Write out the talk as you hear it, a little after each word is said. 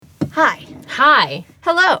Hi. Hi.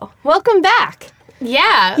 Hello. Welcome back.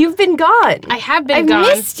 Yeah. You've been gone. I have been gone.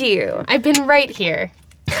 I missed you. I've been right here.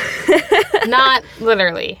 Not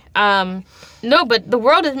literally. No, but the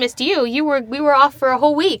world has missed you. We were off for a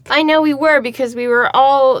whole week. I know we were because we were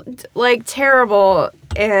all, terrible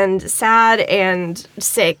and sad and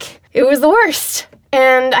sick. It was the worst.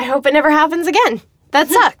 And I hope it never happens again. That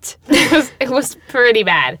sucked. It was pretty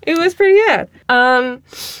bad. It was pretty bad.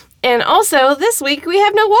 And also, this week we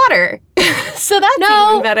have no water. So that's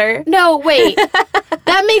even better. No, wait.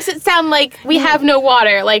 That makes it sound like we have no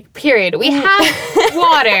water, period. We have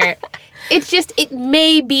water. It's just, it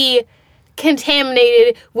may be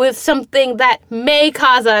contaminated with something that may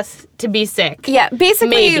cause us to be sick. Yeah,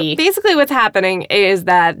 basically what's happening is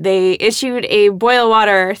that they issued a boil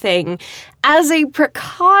water thing as a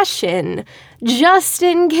precaution just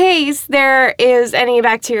in case there is any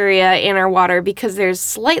bacteria in our water because there's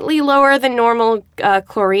slightly lower than normal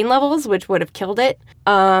chlorine levels, which would have killed it.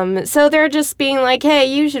 So they're just being like, hey,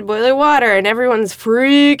 you should boil your water, and everyone's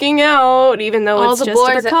freaking out, even though it's just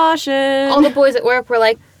a precaution. All the boys at work were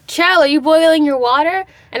like, Chell, are you boiling your water?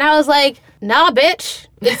 And I was like, nah, bitch.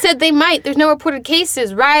 It said they might. There's no reported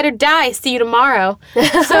cases. Ride or die. See you tomorrow.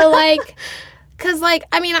 So,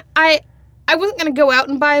 I wasn't going to go out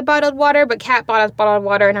and buy bottled water, but Kat bought us bottled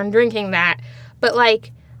water, and I'm drinking that. But,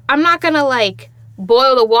 I'm not going to,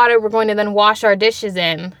 boil the water we're going to then wash our dishes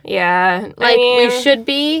in. Yeah. We should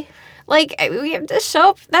be. We have dish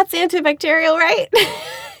soap. That's antibacterial, right?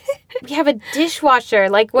 We have a dishwasher.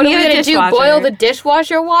 What are we going to do? Boil the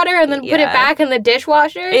dishwasher water and then put it back in the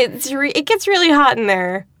dishwasher? It gets really hot in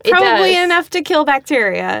there. Probably enough to kill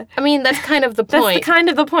bacteria. I mean, that's kind of the point. That's kind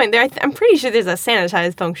of the point. I'm pretty sure there's a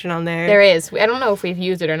sanitize function on there. There is. I don't know if we've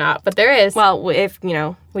used it or not, but there is. Well, if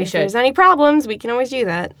there's any problems, we can always do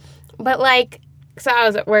that. But, so I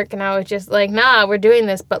was at work and I was just like, nah, we're doing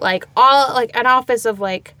this. But, an office of,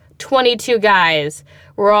 22 guys,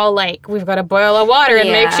 we're all like, we've got to boil our water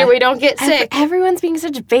and make sure we don't get sick. Everyone's being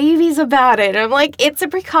such babies about it. I'm like, it's a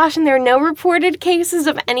precaution. There are no reported cases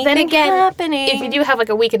of anything happening. If you do have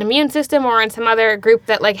a weakened immune system or in some other group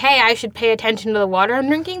that hey, I should pay attention to the water I'm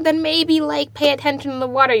drinking, then maybe pay attention to the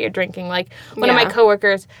water you're drinking. One of my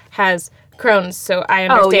coworkers has Crohn's, so I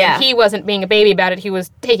understand he wasn't being a baby about it. He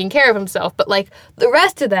was taking care of himself. But the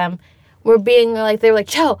rest of them were being they were like,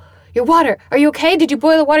 Joe, your water, are you okay? Did you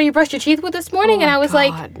boil the water you brushed your teeth with this morning? And I was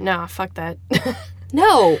like, nah, fuck that.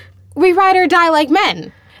 No, we ride or die like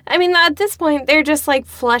men. I mean, at this point, they're just,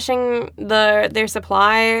 flushing their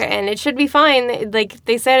supply, and it should be fine.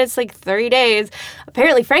 They said it's, 30 days.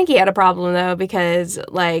 Apparently, Frankie had a problem, though, because,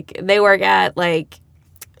 they work at,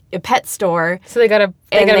 a pet store. So they gotta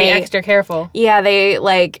be extra careful. Yeah, they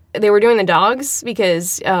were doing the dogs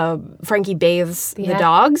because Frankie bathes the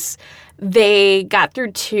dogs. They got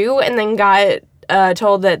through 2 and then got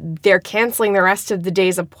told that they're canceling the rest of the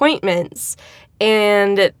day's appointments.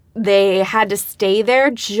 And they had to stay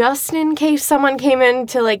there just in case someone came in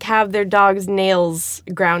to, have their dog's nails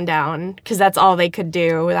ground down. Because that's all they could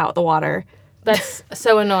do without the water. That's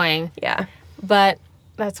so annoying. Yeah. But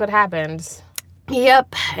that's what happens.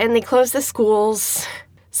 Yep. And they closed the schools.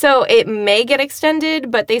 So it may get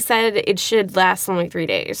extended, but they said it should last only 3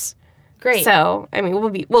 days. Great. So, I mean,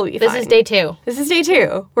 we'll be fine. This is day 2. This is day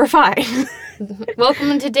 2. We're fine.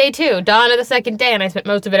 Welcome to day 2. Dawn of the second day, and I spent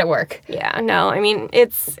most of it at work. Yeah, no, I mean,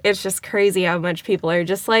 it's just crazy how much people are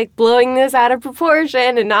just, blowing this out of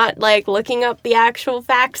proportion and not, looking up the actual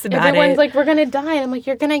facts about Everyone's like, we're gonna die, and I'm like,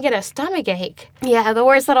 you're gonna get a stomach ache. Yeah, the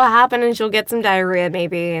worst that'll happen is you'll get some diarrhea,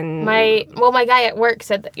 maybe, and... My guy at work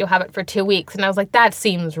said that you'll have it for 2 weeks, and I was like, that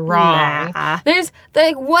seems wrong. Nah. There's,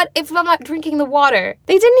 what if I'm not drinking the water?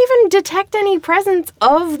 They didn't even detect any presence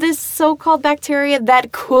of this so-called bacteria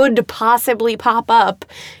that could possibly pop up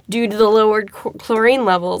due to the lowered chlorine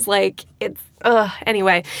levels.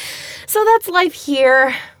 Anyway. So that's life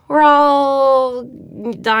here. We're all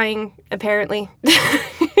dying, apparently.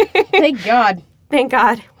 Thank God. Thank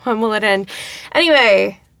God. When will it end?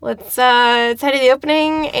 Anyway, let's head to the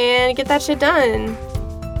opening and get that shit done.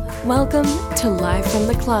 Welcome to Live from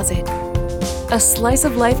the Closet, a slice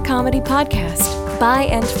of life comedy podcast by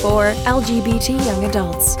and for LGBT young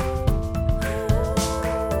adults.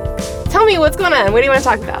 Tell me what's going on. What do you want to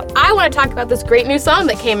talk about? I want to talk about this great new song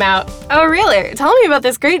that came out. Oh, really? Tell me about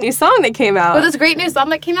this great new song that came out. Well, this great new song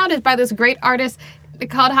that came out is by this great artist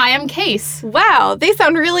called Hi, I'm Case. Wow, they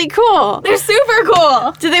sound really cool. They're super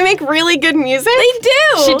cool. Do they make really good music? They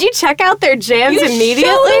do. Should you check out their jams immediately?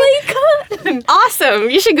 Totally could. Awesome.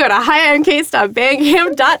 You should go to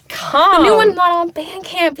highoncase.bandcamp.com. The new one's not on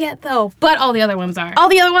Bandcamp yet, though, but all the other ones are. All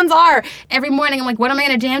the other ones are. Every morning, I'm like, what am I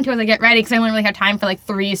going to jam to as I get ready? Because I only really have time for, like,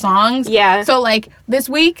 3 songs. Yeah. So, like, this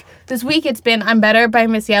week it's been I'm Better by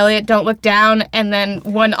Missy Elliott, Don't Look Down, and then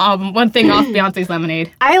one thing off Beyonce's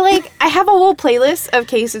Lemonade. I have a whole playlist of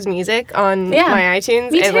Case's music on my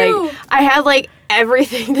iTunes. Me and too. Like, I have, like,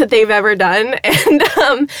 everything that they've ever done.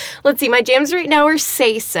 And let's see, my jams right now are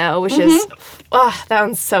Say So, which is that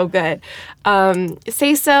one's so good.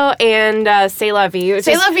 Say So and C'est La Vie.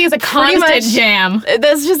 Say La Vie is a constant jam.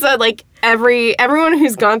 That's just like everyone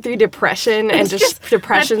who's gone through depression and just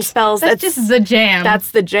depression spells. That's just the jam.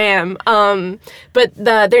 That's the jam. But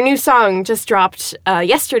their new song just dropped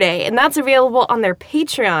yesterday, and that's available on their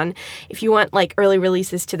Patreon. If you want like early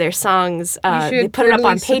releases to their songs, they put it up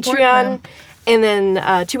on Patreon. And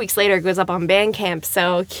then 2 weeks later, it goes up on Bandcamp.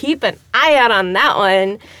 So keep an eye out on that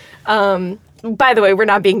one. By the way, we're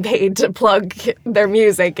not being paid to plug their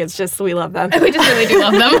music. It's just we love them. We just really do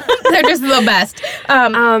love them. They're just the best.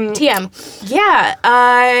 TM.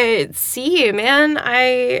 Yeah. See you, man.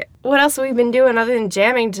 What else have we been doing other than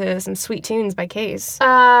jamming to some sweet tunes by Case?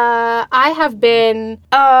 I have been...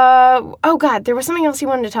 oh, God. There was something else you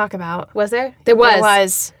wanted to talk about. Was there? There was. There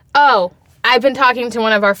was. Oh, I've been talking to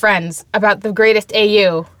one of our friends about the greatest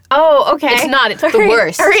AU. Oh, okay. It's not. It's the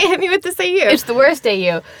worst. All right, hit me with this AU. It's the worst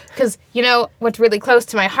AU. Because, you know, what's really close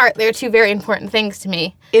to my heart, there are 2 very important things to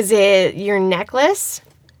me. Is it your necklace?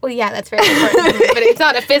 Well, yeah, that's very important to me, but it's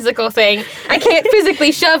not a physical thing. I can't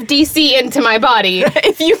physically shove DC into my body.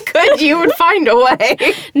 If you could, you would find a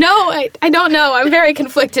way. No, I don't know. I'm very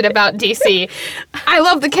conflicted about DC. I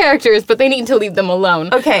love the characters, but they need to leave them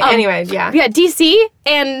alone. Okay, anyway, yeah. Yeah, DC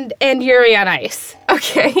and Yuri on Ice.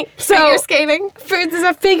 Okay. So figure skating? There's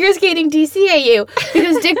a figure skating DCAU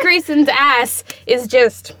because Dick Grayson's ass is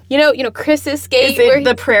just, you know Chris's skate. Is it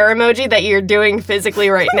the prayer emoji that you're doing physically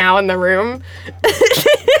right now in the room?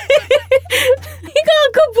 He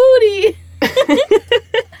got kabooty.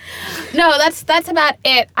 No, that's about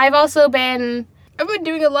it. I've been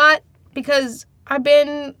doing a lot because I've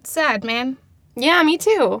been sad, man. Yeah, me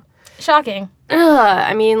too. Shocking.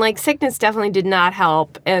 I mean, like, sickness definitely did not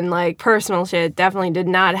help, and, like, personal shit definitely did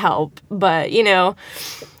not help, but, you know,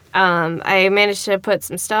 I managed to put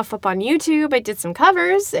some stuff up on YouTube. I did some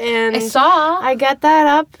covers, and I saw. I got that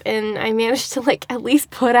up, and I managed to, like, at least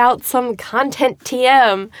put out some content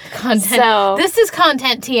TM. So, this is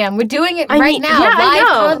content TM. We're doing it now. Yeah, live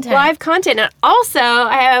content. Live content. And also,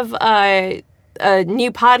 I have a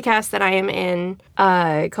new podcast that I am in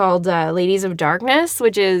called Ladies of Darkness,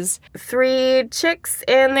 which is 3 chicks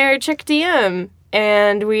and their chick DM.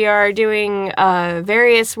 And we are doing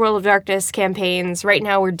various World of Darkness campaigns. Right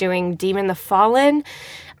now we're doing Demon the Fallen.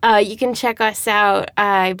 You can check us out.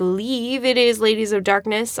 I believe it is Ladies of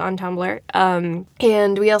Darkness on Tumblr.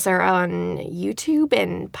 And we also are on YouTube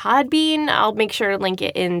and Podbean. I'll make sure to link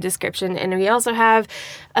it in description. And we also have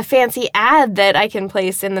a fancy ad that I can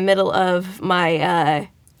place in the middle of my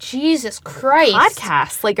Jesus Christ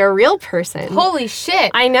podcast, like a real person. Holy shit.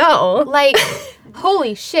 I know. Like,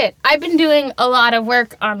 holy shit. I've been doing a lot of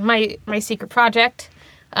work on my secret project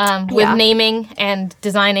with naming and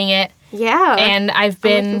designing it. Yeah. And I'm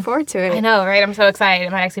looking forward to it. I know, right? I'm so excited.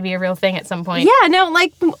 It might actually be a real thing at some point. Yeah, no,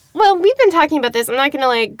 like, well, we've been talking about this. I'm not going to,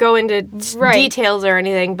 like, go into details or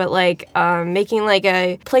anything, but, like, making, like,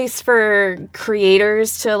 a place for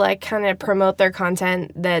creators to, like, kind of promote their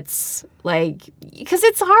content that's, like, because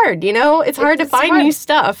it's hard, you know? It's hard to find new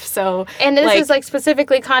stuff, so. And this is, like,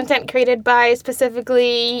 specifically content created by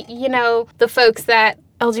specifically, you know, the folks that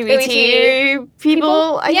LGBT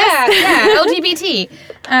people, I guess. Yeah, LGBT.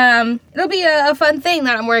 It'll be a fun thing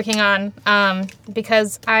that I'm working on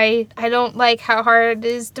because I don't like how hard it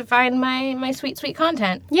is to find my sweet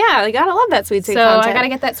content. Yeah, I gotta love that sweet content. So I gotta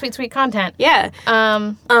get that sweet content. Yeah.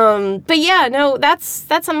 But yeah, no, that's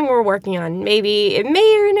something we're working on. Maybe it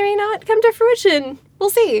may or may not come to fruition. We'll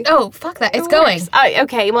see. Oh, fuck that. It's going.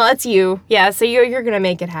 Okay, well, it's you. Yeah, so you're going to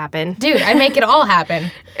make it happen. Dude, I make it all happen.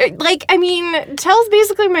 Like, I mean, Tell's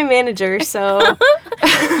basically my manager, so.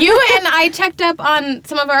 You and I checked up on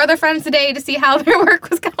some of our other friends today to see how their work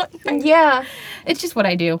was going. Yeah. It's just what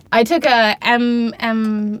I do. I took I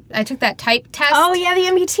took that type test. Oh, yeah, the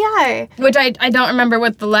MBTI. Which I don't remember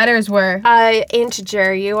what the letters were.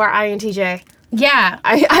 Integer. You are INTJ. Yeah.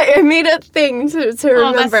 I made a thing to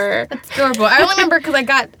remember. That's adorable. I only remember because I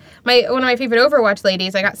got one of my favorite Overwatch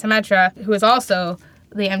ladies. I got Symmetra, who is also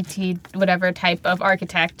the MT whatever type of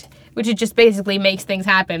architect, which it just basically makes things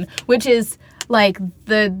happen, which is like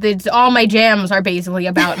all my jams are basically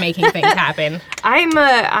about making things happen. I'm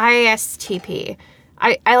a ISTP.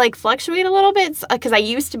 I like fluctuate a little bit because I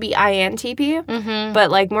used to be INTP, but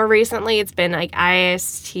like more recently it's been like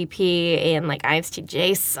ISTP and like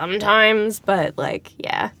ISTJ sometimes, but like,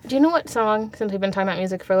 yeah. Do you know what song, since we've been talking about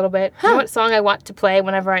music for a little bit, do you know what song I want to play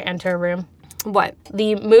whenever I enter a room? What?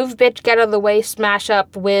 The Move Bitch Get Out of the Way smash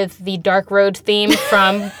up with the Dark Road theme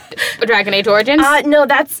from Dragon Age Origins. No,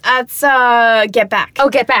 that's Get Back. Oh,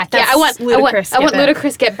 Get Back. That's I want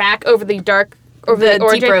Ludacris Get Back over the Deep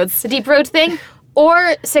Roads. The Deep Roads thing,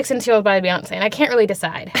 or 6 and Sealed by Beyonce, and I can't really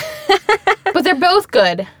decide. But they're both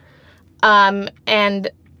good.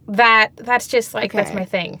 And that's just like, that's my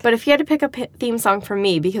thing. But if you had to pick a theme song for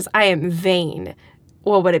me, because I am vain,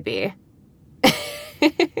 what would it be?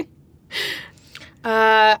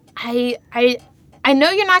 I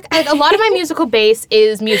know you're not. A lot of my musical base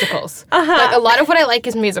is musicals. Like a lot of what I like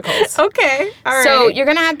is musicals. Okay, all right. So you're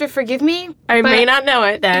gonna have to forgive me. I may not know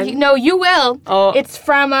it then. No, you will. Oh, it's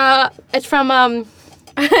from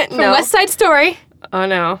West Side Story. Oh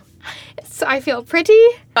no. So I feel pretty.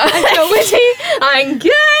 I feel witty. I'm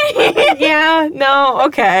gay. Yeah. No.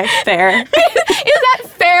 Okay. Fair. Is that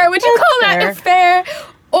fair? Would you call that fair?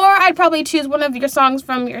 Or I'd probably choose one of your songs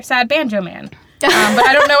from your Sad Banjo Man. But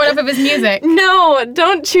I don't know enough of his music. No,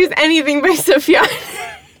 don't choose anything by Sufjan.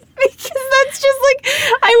 Because that's just like,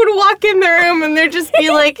 I would walk in the room and there'd just be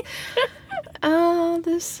like, oh,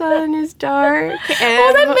 the sun is dark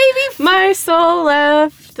and my soul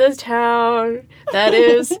left the town that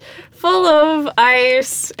is full of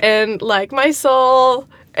ice and like my soul.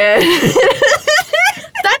 And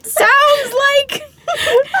that sounds like...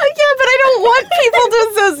 yeah, but I don't want people to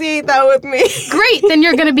associate that with me. Great, then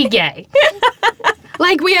you're gonna be gay.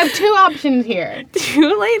 Like, we have 2 options here.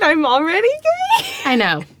 Too late, I'm already gay? I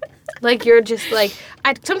know. Like, you're just like,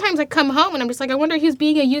 sometimes I come home and I'm just like, I wonder who's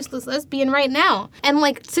being a useless lesbian right now. And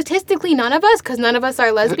like, statistically, none of us, because none of us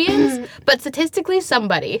are lesbians, but statistically,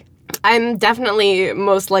 somebody. I'm definitely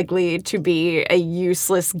most likely to be a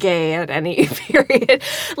useless gay at any period.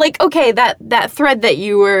 Like, okay, that thread that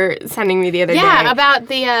you were sending me the other day. Yeah, about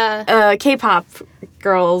the... K-pop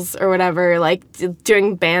girls or whatever, like,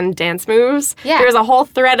 doing band dance moves. Yeah. There's a whole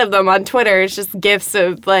thread of them on Twitter. It's just gifs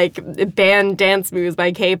of, like, band dance moves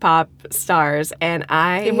by K-pop stars, and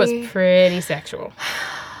It was pretty sexual.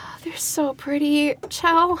 They're so pretty,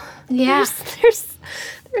 Chell. Yeah.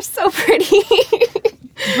 They're so pretty.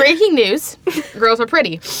 Breaking news. Girls are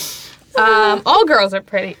pretty. All girls are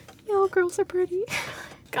pretty. Yeah, all girls are pretty.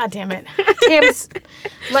 God damn it. Tam's,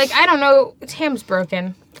 like, I don't know. Tam's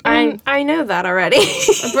broken. I know that already.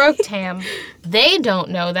 I broke Tam. They don't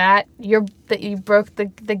know that. You broke, the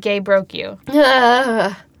gay broke you.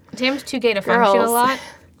 Tam's too gay to function a lot.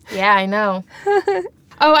 Yeah, I know.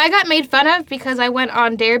 Oh, I got made fun of because I went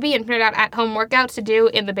on Derby and printed out at-home workouts to do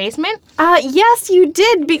in the basement. Yes, you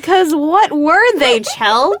did, because what were they,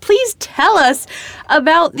 Chell? Please tell us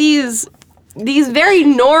about these very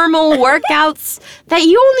normal workouts that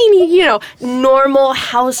you only need, normal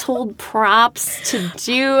household props to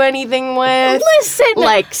do anything with. Listen.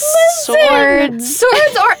 Swords.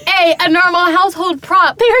 Swords are a normal household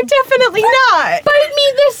prop. They are definitely not. But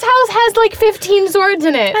this house has like 15 swords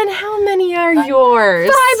in it. And how many are yours?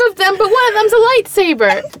 5 of them, but one of them's a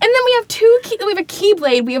lightsaber. And then we have we have a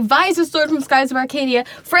Keyblade. We have Viza's sword from Skies of Arcadia.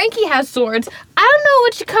 Frankie has swords. I don't know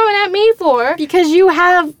what you're coming at me for. Because you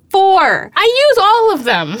have 4. I use all of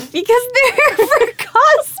them. Because they're for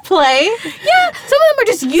cosplay. Yeah, some of them are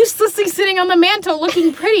just uselessly sitting on the mantle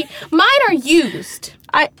looking pretty. Mine are used.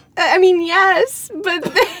 I mean, yes, but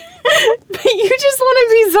you just want to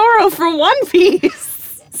be Zorro for One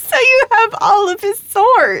Piece. So you have all of his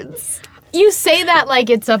swords. You say that like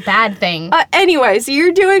it's a bad thing. Anyway, so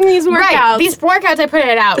you're doing these workouts. Right, these workouts I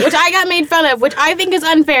printed out, which I got made fun of, which I think is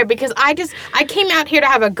unfair because I came out here to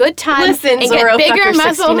have a good time and get bigger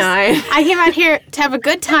muscles. 69. I came out here to have a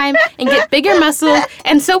good time and get bigger muscles.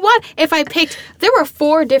 And so what if I picked, there were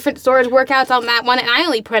 4 different swords workouts on that one, and I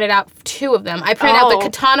only printed out 2 of them. I printed out the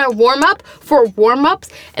katana warm-up for warm-ups,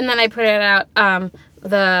 and then I printed out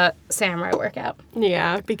the samurai workout.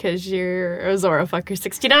 Yeah, because you're a Zoro fucker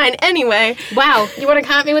 69. Anyway. Wow, you want to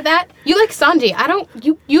comment me with that? You like Sanji.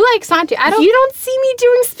 You like Sanji. You don't see me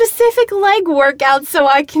doing specific leg workouts so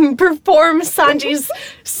I can perform Sanji's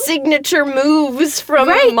signature moves from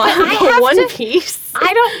One Piece.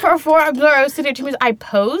 I don't perform Zoro's signature moves. I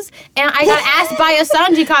pose, and I got asked by a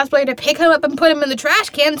Sanji cosplayer to pick him up and put him in the trash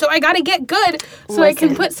can, so I gotta get good so I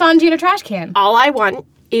can put Sanji in a trash can. All I want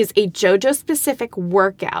is a JoJo-specific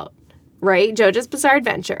workout, right? JoJo's Bizarre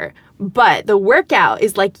Adventure. But the workout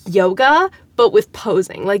is like yoga, but with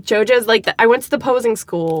posing. Like JoJo's, I went to the posing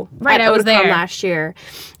school. Right, I was there last year.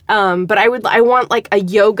 But I want like a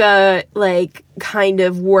yoga like kind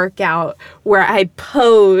of workout where I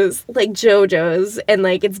pose like JoJo's and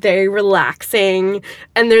like it's very relaxing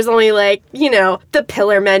and there's only like, you know, the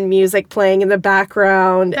Pillar Men music playing in the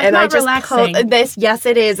background. That's and not I just relaxing. Yes,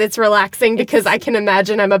 it is. It's relaxing because I can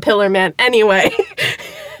imagine I'm a Pillar Man anyway.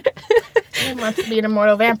 He wants to be an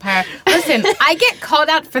immortal vampire. Listen, I get called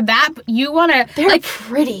out for that, but you want to... They're like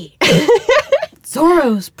pretty.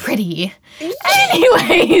 Zorro's pretty.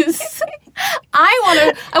 Anyways,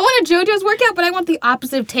 I want a JoJo's workout, but I want the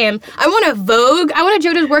opposite of Tam. I want a Vogue. I want a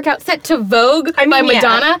JoJo's workout set to Vogue by Madonna.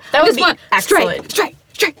 Yeah, that would be excellent. Strike.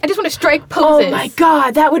 I just want to strike poses. Oh my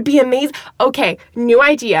god, that would be amazing. Okay, new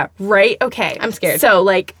idea, right? Okay. I'm scared. So,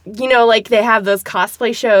 like, you know, like they have those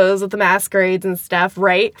cosplay shows with the masquerades and stuff,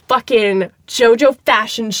 right? Fucking JoJo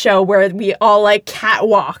fashion show where we all like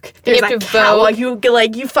catwalk. There's have a to catwalk.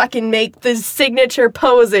 Vogue. You fucking make the signature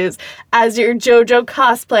poses as your JoJo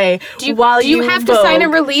cosplay Do you have Vogue. to sign a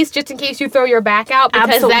release just in case you throw your back out?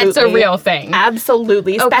 Because that's a real thing.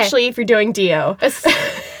 Absolutely. Especially if you're doing Dio.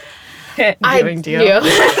 Doing Dio.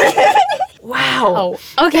 Wow.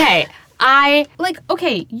 Oh, okay. I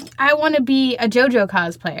want to be a JoJo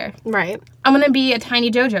cosplayer. Right. I'm going to be a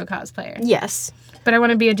tiny JoJo cosplayer. Yes. But I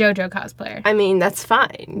want to be a JoJo cosplayer. I mean, that's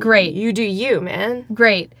fine. Great. You do you, man.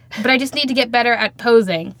 Great. But I just need to get better at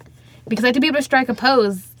posing. Because I have to be able to strike a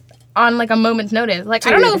pose on, like, a moment's notice. Like,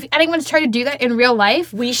 I don't know if anyone's tried to do that in real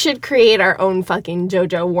life. We should create our own fucking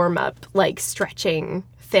JoJo warm-up, like, stretching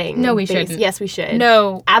thing. No, we shouldn't. Yes, we should.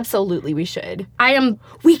 No. Absolutely, we should.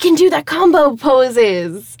 We can do the combo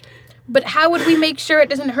poses. But how would we make sure it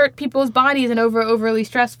doesn't hurt people's bodies and overly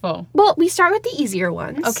stressful? Well, we start with the easier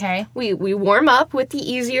ones. Okay. We warm up with the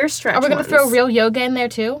easier stretch Are we going to throw real yoga in there,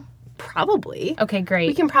 too? Probably. Okay, great.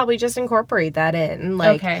 We can probably just incorporate that in.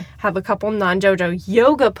 Like, Okay. have a couple non-JoJo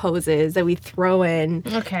yoga poses that we throw in.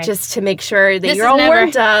 Okay. Just to make sure that you're all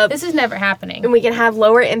warmed up. This is never happening. And we can have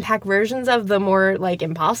lower impact versions of the more, like,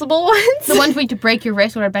 impossible ones. The ones where you to break your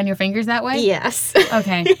wrist or bend your fingers that way? Yes.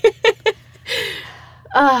 Okay.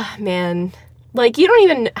 Man. Like, you don't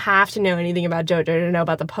even have to know anything about JoJo to know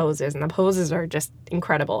about the poses, and the poses are just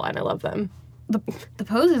incredible, and I love them. The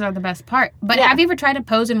poses are the best part. But Yeah. have you ever tried to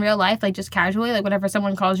pose in real life, like just casually, like whenever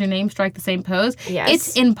someone calls your name, strike the same pose? Yes.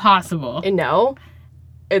 It's impossible. No,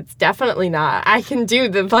 it's definitely not. I can do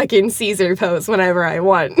the fucking Caesar pose whenever I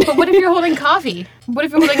want. But what if you're holding coffee? What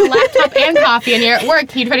if you're holding a laptop and coffee and you're at work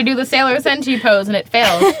and you try to do the Sailor Senshi pose and it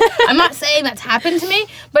fails? I'm not saying that's happened to me,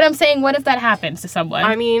 but I'm saying what if that happens to someone?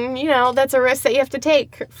 I mean, you know, that's a risk that you have to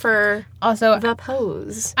take for also, the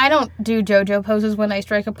pose. I don't do JoJo poses when I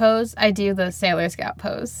strike a pose. I do the Sailor Scout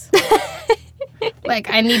pose. Like,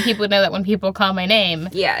 I need people to know that when people call my name,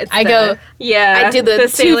 Yeah, I do the two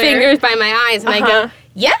sailor. fingers by my eyes and I go,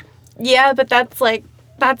 yeah. Yeah, but that's like,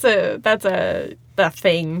 that's a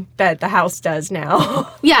thing that the house does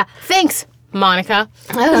now. Yeah, thanks, Monica.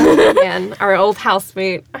 Man, our old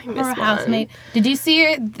housemate. I miss Our one. housemate. Did you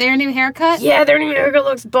see their new haircut? Yeah, their new haircut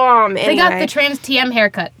looks bomb. They got the trans TM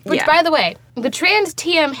haircut. Which, Yeah. by the way, the trans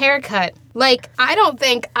TM haircut, like, I don't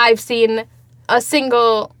think I've seen a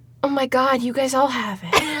single... Oh my god, you guys all have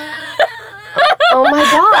it. Oh my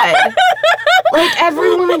god. Like,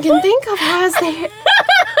 everyone I can think of has their...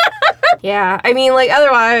 Yeah, I mean, like,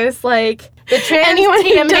 otherwise, like... The trans anyone who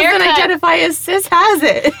TM doesn't haircut identify as cis has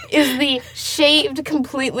it. is the shaved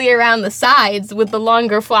completely around the sides with the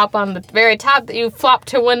longer flop on the very top that you flop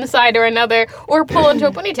to one side or another or pull into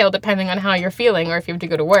a ponytail depending on how you're feeling or if you have to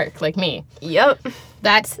go to work, like me. Yep.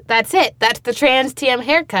 That's it. That's the trans TM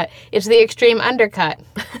haircut. It's the extreme undercut.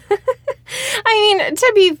 I mean,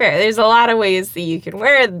 to be fair, there's a lot of ways that you can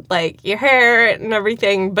wear, like, your hair and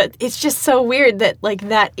everything, but it's just so weird that, like,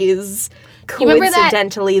 that is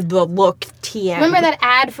coincidentally the look TM. Remember that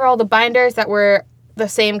ad for all the binders that were the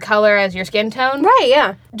same color as your skin tone? Right,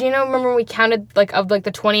 yeah. Do you remember when we counted, like, of, like,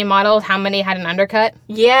 the 20 models, how many had an undercut?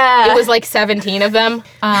 Yeah. It was, like, 17 of them.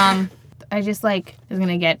 I just, like, is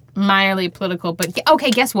gonna get minorly political, but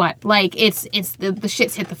okay, guess what? Like, it's the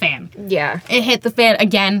shit's hit the fan. Yeah. It hit the fan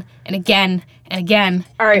again and again and again.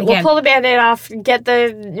 All right, and we'll again. pull the Band-Aid off, get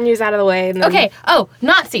the news out of the way. And then Okay. Oh,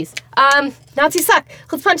 Nazis. Nazis suck.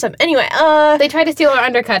 Let's punch them. Anyway, They tried to steal our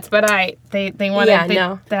undercuts, but they wanted. Yeah,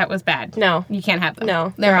 no. That was bad. No. You can't have them.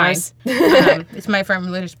 No, they're they're mine. ours. It's my firm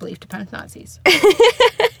religious belief to punch Nazis.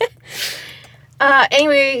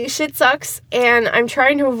 Anyway, shit sucks, and I'm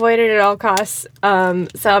trying to avoid it at all costs, so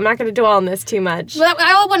I'm not going to dwell on this too much. Well,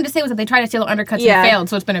 all I wanted to say was that they tried to steal undercuts Yeah. and failed,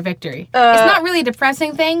 so it's been a victory. It's not really a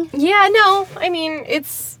depressing thing. Yeah, no, I mean,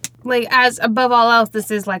 it's like, as above all else,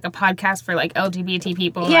 this is, like, a podcast for, like, LGBT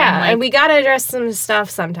people. Yeah, and we gotta address some stuff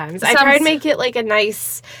sometimes. I try to make it, like, a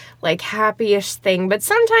nice, like, happy-ish thing, but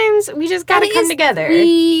sometimes we just gotta come together.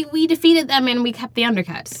 We defeated them and we kept the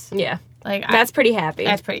undercuts. Yeah. Like, that's pretty happy.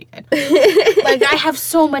 That's pretty good. Like, I have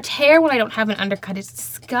so much hair when I don't have an undercut. It's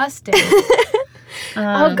disgusting.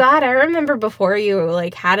 Oh, God, I remember before you,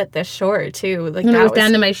 like, had it this short, too. Like, that was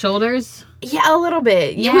down to my shoulders? Yeah, a little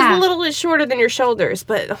bit. Yeah. It was a little bit shorter than your shoulders,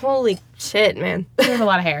 but holy shit, man. There's a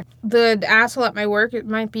lot of hair. The asshole at my work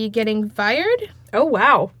might be getting fired. Oh,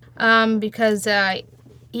 wow. Because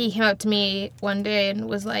he came up to me one day and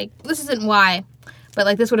was like, this isn't why, but,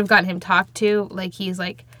 like, this would have gotten him talked to. Like, he's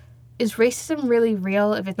like, is racism really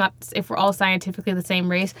real if we're all scientifically the same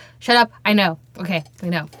race? Shut up. I know. Okay, I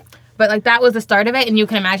know. But, like, that was the start of it, and you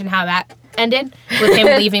can imagine how that ended with him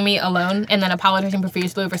leaving me alone and then apologizing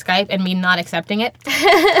profusely over Skype and me not accepting it.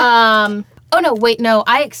 I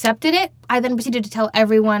accepted it. I then proceeded to tell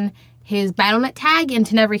everyone his Battle.net tag and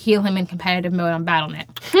to never heal him in competitive mode on Battle.net.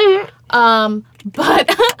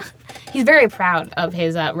 But he's very proud of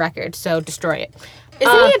his record, so destroy it.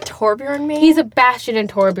 Isn't he a Torbjorn main? He's a Bastion and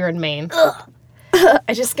Torbjorn main.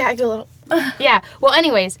 I just gagged a little. Yeah. Well,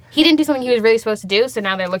 anyways, he didn't do something he was really supposed to do, so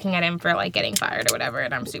now they're looking at him for, like, getting fired or whatever,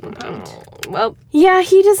 and I'm super pumped. Well, yeah,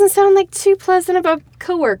 he doesn't sound like too pleasant of a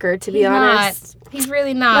coworker, to be honest. He's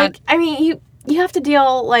really not. Like, I mean, you have to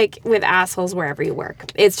deal, like, with assholes wherever you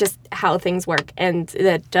work. It's just how things work. And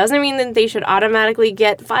that doesn't mean that they should automatically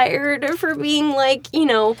get fired for being, like, you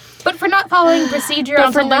know... But for not following procedure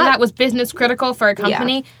on something that was business critical for a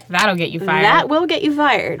company, that'll get you fired. That will get you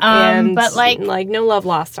fired. But, like, no love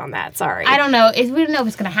lost on that. Sorry. I don't know. We don't know if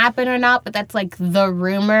it's going to happen or not, but that's, like, the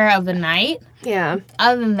rumor of the night. Yeah.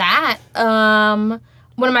 Other than that, one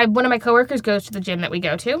of my coworkers goes to the gym that we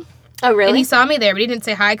go to. Oh, really? And he saw me there, but he didn't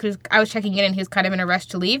say hi because I was checking in and he was kind of in a rush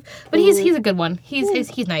to leave. But he's a good one.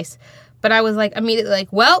 He's nice. But I was like immediately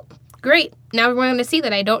like, well, great. Now we're going to see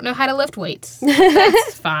that I don't know how to lift weights.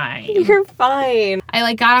 That's fine. You're fine. I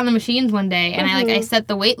like got on the machines one day and I set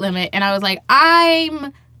the weight limit and I was like,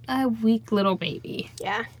 I'm a weak little baby.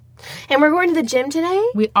 Yeah. And we're going to the gym today?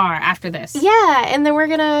 We are, after this. Yeah, and then we're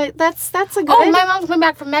gonna... That's a good... Oh, my mom's coming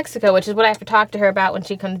back from Mexico, which is what I have to talk to her about when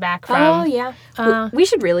she comes back from... Oh, yeah. We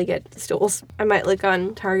should really get stools. I might look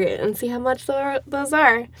on Target and see how much those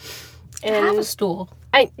are. And I have a stool.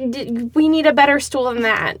 We need a better stool than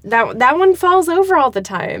that. That one falls over all the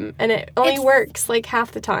time, and it only works, like,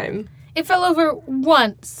 half the time. It fell over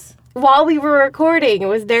once. While we were recording, it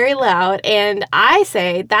was very loud, and I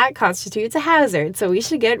say that constitutes a hazard, so we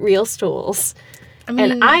should get real stools.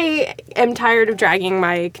 And I am tired of dragging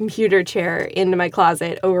my computer chair into my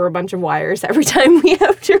closet over a bunch of wires every time we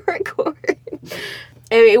have to record.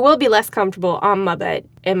 It will be less comfortable on my butt,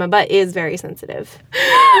 and my butt is very sensitive.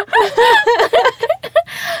 That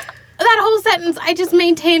whole sentence, I just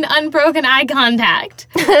maintained unbroken eye contact.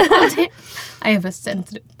 I have a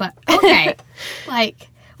sensitive butt. Okay. Like...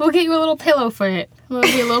 We'll get you a little pillow for it. We'll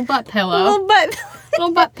get you a little butt pillow.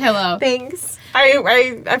 Little butt pillow. Thanks.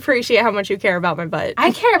 I appreciate how much you care about my butt. I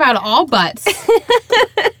care about all butts.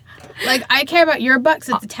 Like, I care about your butt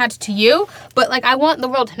because it's attached to you, but, like, I want the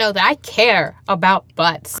world to know that I care about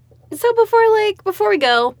butts. So before we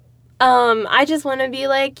go, I just want to be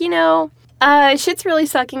like, you know, shit's really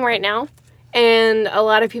sucking right now, and a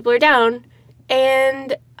lot of people are down,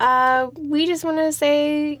 and we just want to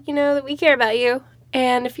say, you know, that we care about you.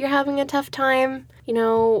 And if you're having a tough time, you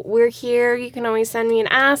know, we're here. You can always send me an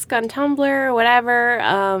ask on Tumblr or whatever.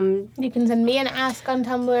 You can send me an ask on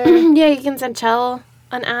Tumblr. Yeah, you can send Chell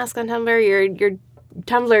an ask on Tumblr. Your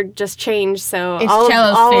Tumblr just changed, so it's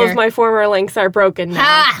all of my former links are broken now.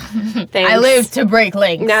 Ha! I live to break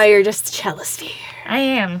links. Now you're just Cellosphere. I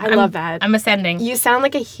am. I love that. I'm ascending. You sound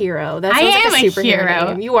like a hero. That sounds like a superhero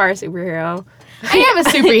name. You are a superhero. I am a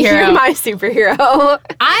superhero. You're my superhero.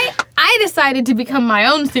 I decided to become my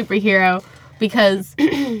own superhero because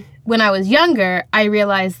when I was younger, I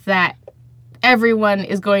realized that everyone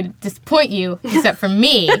is going to disappoint you except for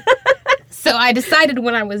me. So I decided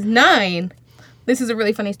when I was 9, this is a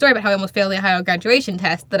really funny story about how I almost failed the Ohio graduation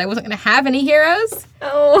test, that I wasn't going to have any heroes.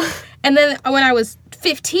 Oh. And then when I was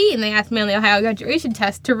 15, they asked me on the Ohio graduation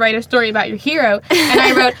test to write a story about your hero. And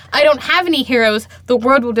I wrote, I don't have any heroes. The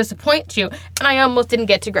world will disappoint you. And I almost didn't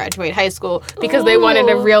get to graduate high school because they wanted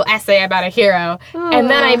a real essay about a hero. And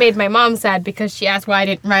then I made my mom sad because she asked why I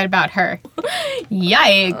didn't write about her.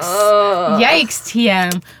 Yikes. Yikes,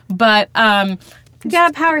 TM. But, we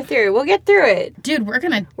gotta power through. We'll get through it. Dude, we're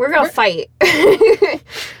gonna fight.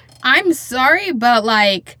 I'm sorry, but,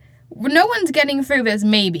 like, no one's getting through this,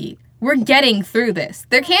 maybe. we're getting through this.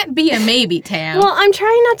 There can't be a maybe, Tam. Well, I'm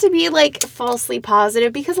trying not to be, like, falsely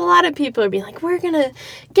positive because a lot of people are being like, we're gonna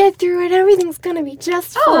get through it, everything's gonna be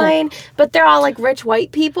just fine. But they're all, like, rich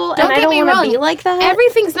white people, and I don't want to be like that.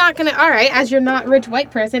 Everything's not gonna, all right, as you're not a rich white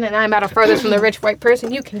person, and I'm about to furthest from the rich white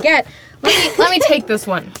person you can get, let me take this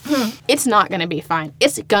one. It's not gonna be fine.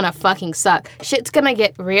 It's gonna fucking suck. Shit's gonna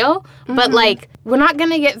get real, but, like, we're not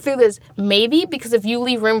gonna get through this maybe, because if you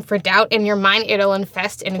leave room for doubt in your mind, it'll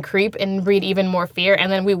infest and creep and breed even more fear,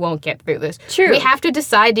 and then we won't get through this. True. We have to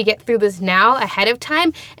decide to get through this now, ahead of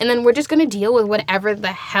time, and then we're just gonna deal with whatever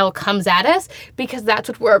the hell comes at us, because that's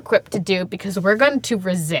what we're equipped to do, because we're going to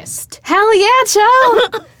resist. Hell yeah, Cho!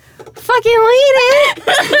 Fucking lead it!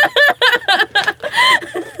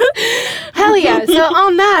 Hell yeah. So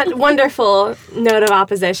on that wonderful note of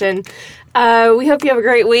opposition, we hope you have a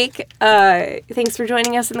great week. Thanks for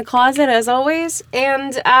joining us in the closet, as always.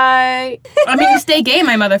 And, stay gay,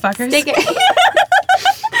 my motherfuckers. Stay gay.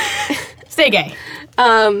 Stay gay.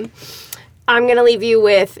 I'm going to leave you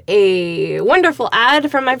with a wonderful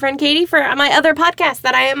ad from my friend Katie for my other podcast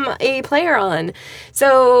that I am a player on.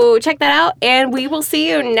 So check that out, and we will see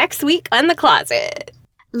you next week on The Closet.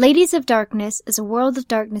 Ladies of Darkness is a World of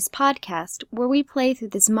Darkness podcast where we play through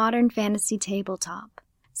this modern fantasy tabletop.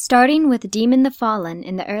 Starting with Demon the Fallen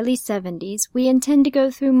in the early 70s, we intend to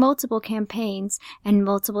go through multiple campaigns and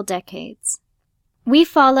multiple decades. We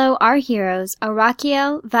follow our heroes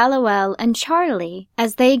Arakiel, Valoel, and Charlie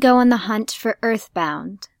as they go on the hunt for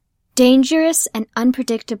Earthbound, dangerous and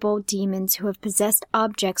unpredictable demons who have possessed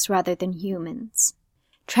objects rather than humans.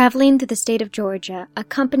 Traveling through the state of Georgia,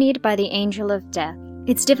 accompanied by the Angel of Death,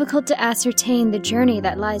 it's difficult to ascertain the journey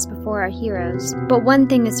that lies before our heroes, but one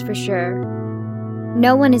thing is for sure.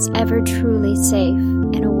 No one is ever truly safe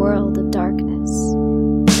in a world of darkness.